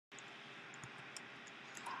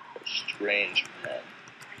range, man.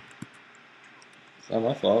 It's not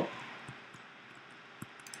my fault.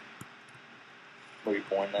 Were you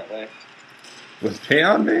born that way? Was pay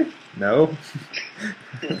on me? No.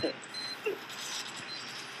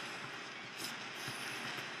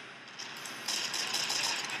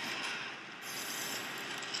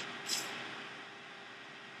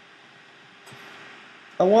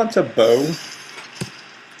 I want a bow.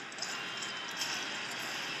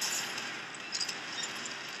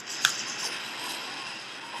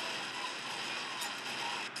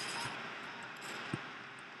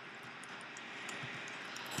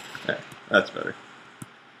 Okay, that's better.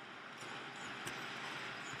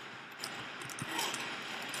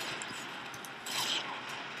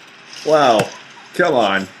 Wow, come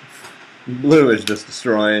on. Blue is just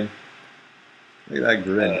destroying. Look at that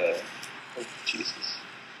grin. Oh, Jesus.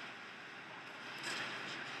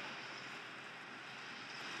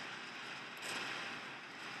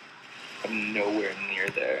 I'm nowhere near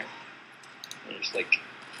there. I'm just like,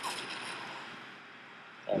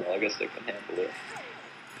 I don't know, I guess they can handle it.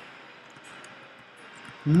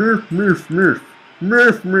 Murph, Murph, Murph.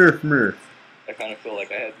 Murph, Murph, Murph. I kind of feel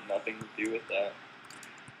like I had nothing to do with that.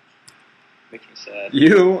 Makes me sad.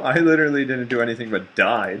 You? I literally didn't do anything but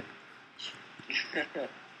died. I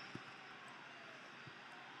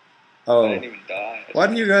Oh. didn't even die. Why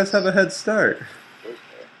do you guys have a head start? What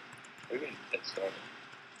do you mean head start?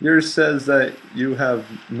 Yours says that you have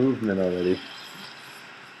movement already.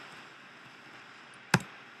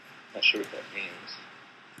 Not sure what that means.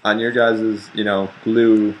 On your guys's,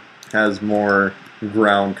 blue has more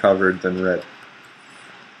ground covered than red.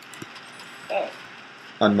 Oh,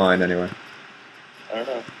 On mine, anyway. I don't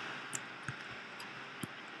know.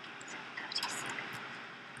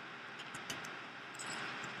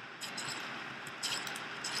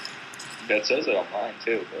 That says it on mine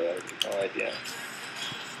too, but I have no idea.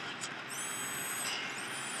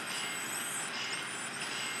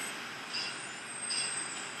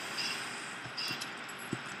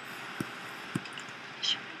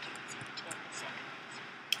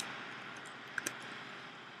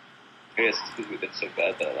 I guess it's because we did so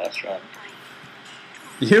bad that last round.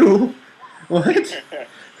 You? What?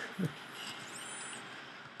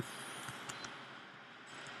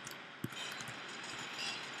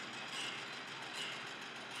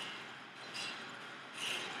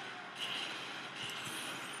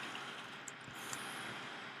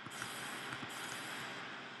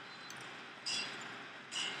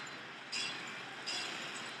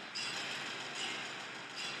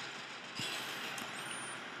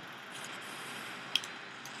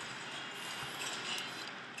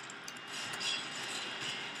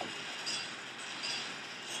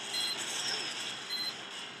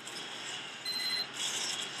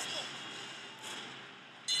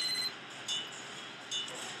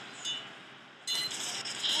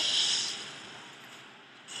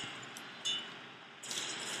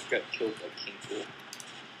 Got killed by King Pool.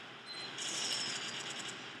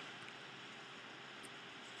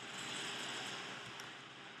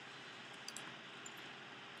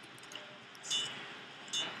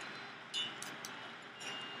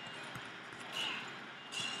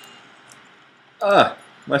 Ah,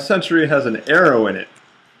 my sentry has an arrow in it.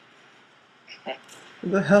 Who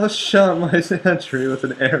the hell shot my sentry with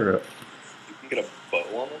an arrow? You can get a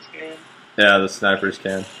bow on this game? Yeah, the snipers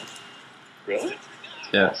can. Really?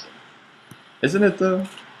 Yeah. Awesome. Isn't it though?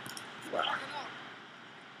 Wow.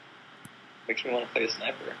 Makes me want to play a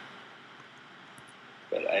sniper.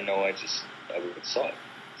 But I know I would suck,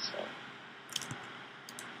 so.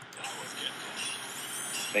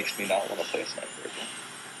 Makes me not want to play a sniper again.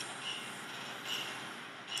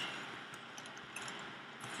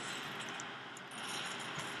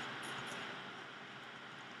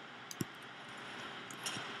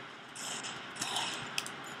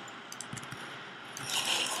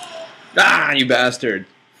 Ah, you bastard!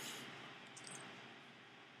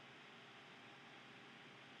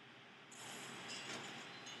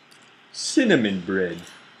 Cinnamon bread.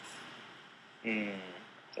 Mmm,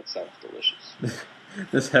 that sounds delicious.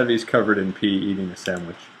 This heavy's covered in pea eating a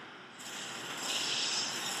sandwich.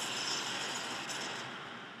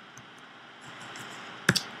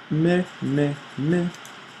 Meh, meh, meh.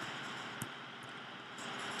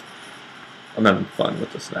 I'm having fun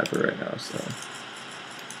with the sniper right now, so.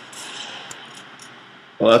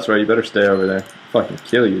 Well, that's right, you better stay over there. I'll fucking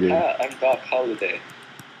kill you, dude. Ah, I'm Doc Holliday.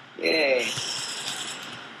 Yay.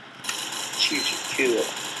 Shoot your kill.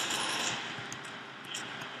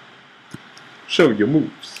 Show your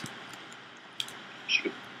moves. She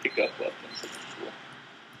could pick up weapons. That'd be cool.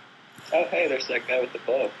 Oh, hey, there's that guy with the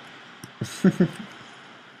bow.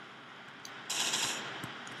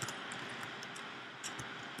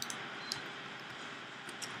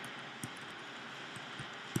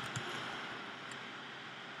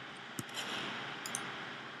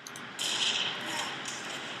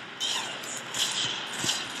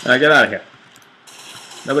 Now get out of here.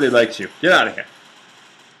 Nobody likes you. Get out of here.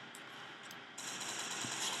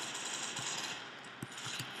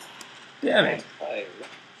 Damn it.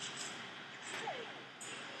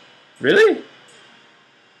 Really?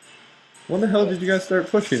 When the hell did you guys start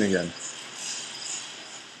pushing again?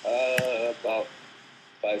 About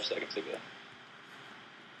 5 seconds ago.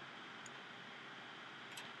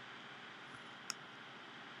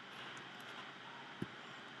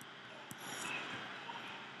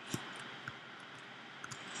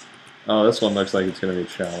 Oh, this one looks like it's going to be a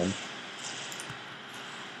challenge.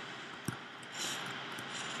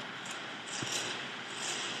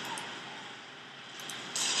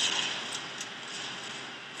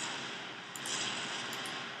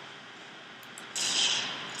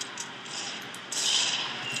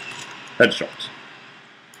 Headshots.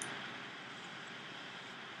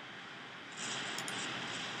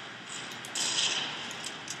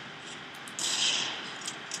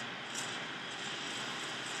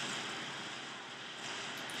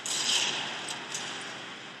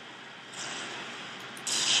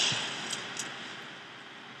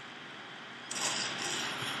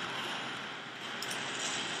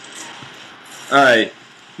 Alright,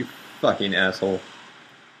 you fucking asshole.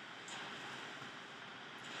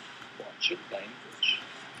 Watch your language.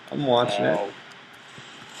 I'm watching Ow. it.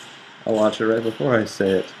 I'll watch it right before I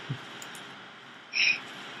say it.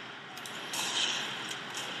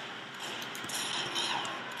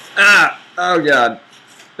 Ah! Oh god.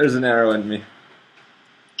 There's an arrow in me.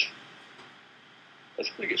 That's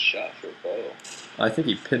a pretty good shot for a bow. I think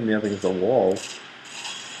he pinned me up against the wall.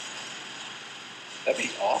 That'd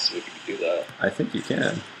be awesome if you could do that. I think you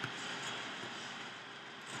can.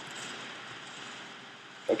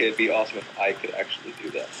 Okay, it'd be awesome if I could actually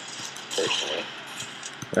do that, personally.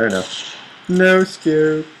 Fair enough. No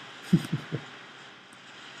scare.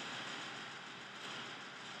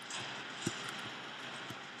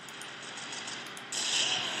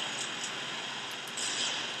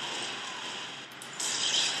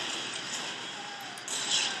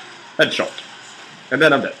 Headshot. And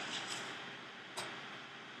then I'm dead.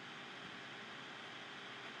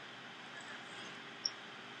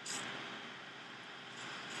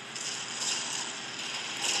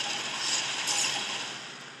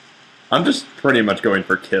 I'm just pretty much going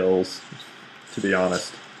for kills, to be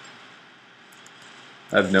honest.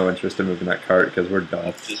 I have no interest in moving that cart because we're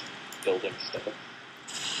done. Just building stuff.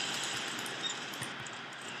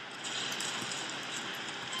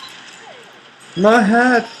 My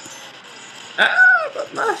hat! Ah,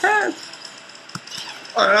 but my hat!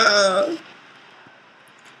 Ah.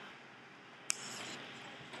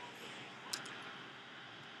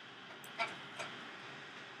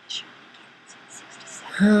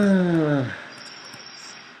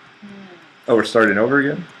 Oh, we're starting over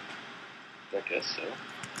again? I guess so.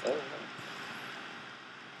 I don't know.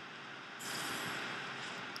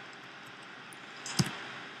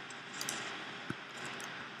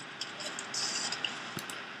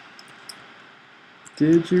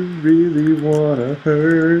 Did you really wanna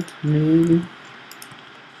hurt me?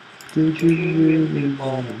 Did you really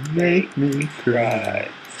wanna make me cry?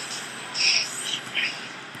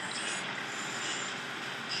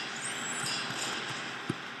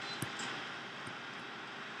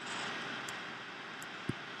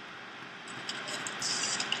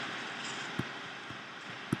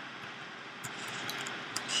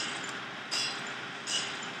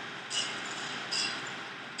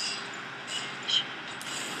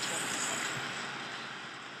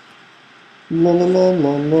 La la la la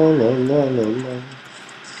la la la la la.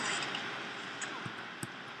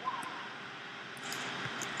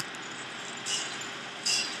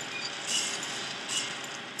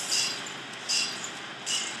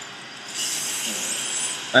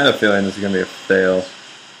 I have a feeling this is gonna be a fail.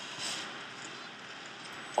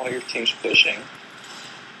 All your team's pushing.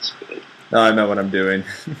 It's good. No, I know what I'm doing.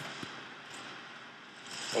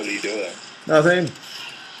 What are you doing? Nothing.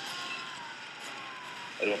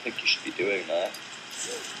 I don't think you should be doing that.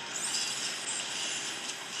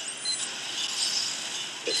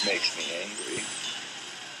 It makes me angry.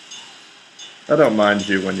 I don't mind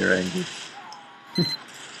you when you're angry.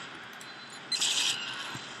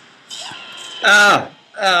 Ah!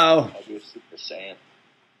 Ow! I'll go Super Saiyan.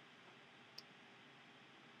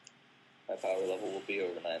 My power level will be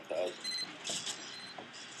over 9,000.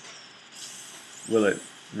 Will it?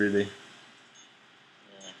 Really?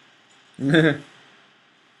 Yeah.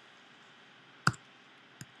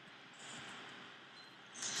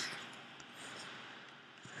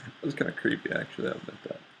 That was kind of creepy, actually. I'll admit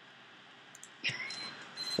that.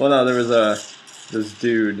 Well, no, there was this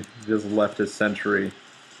dude just left his sentry,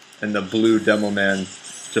 and the blue demo man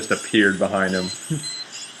just appeared behind him.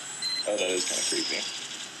 Oh, that is kind of creepy.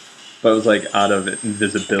 But it was like out of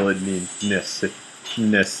invisibility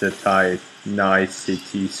necessitai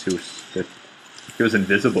nicetisus. He was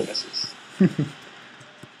invisible. Misses.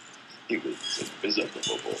 He was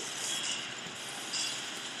invisible.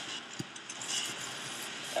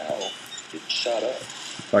 Ow. Get shot up.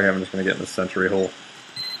 Fuck, I'm just gonna get in the sentry hole.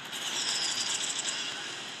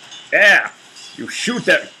 Yeah! You shoot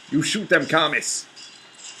them! You shoot them commies!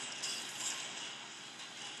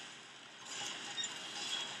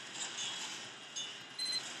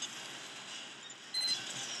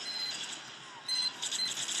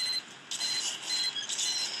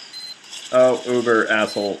 Oh, Uber,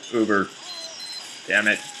 asshole. Uber. Damn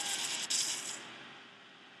it.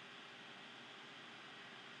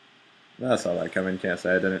 I saw that coming, can't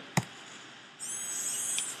say I didn't.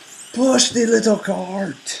 Push the little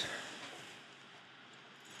cart!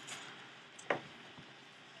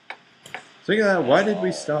 Speaking of that, why did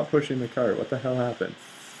we stop pushing the cart? What the hell happened?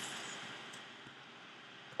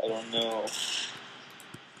 I don't know.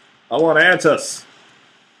 I want answers!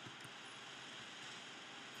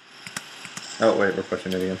 Oh, wait, we're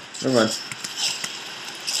pushing it again. Never mind.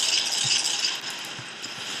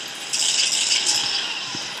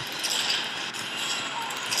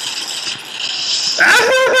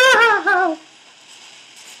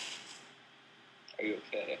 Are you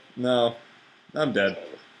okay? No, I'm dead. So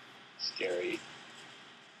scary.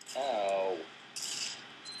 Ow. Oh,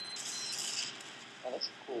 that's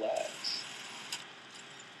a cool axe.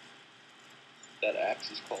 That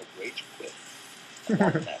axe is called Rage Quit. I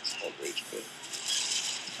want an axe called Rage Quit.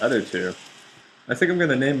 I do too. I think I'm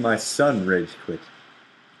gonna name my son Rage Quit.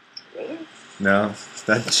 Really? No,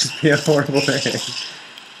 that'd just be a horrible name. I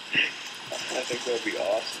think that would be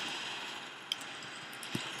awesome.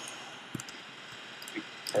 Be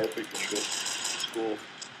perfect when you go to school.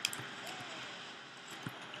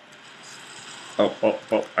 Oh,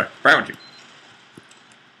 I found you.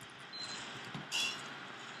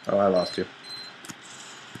 Oh, I lost you.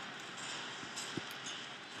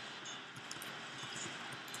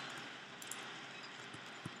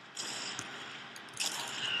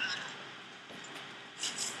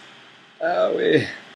 Owie.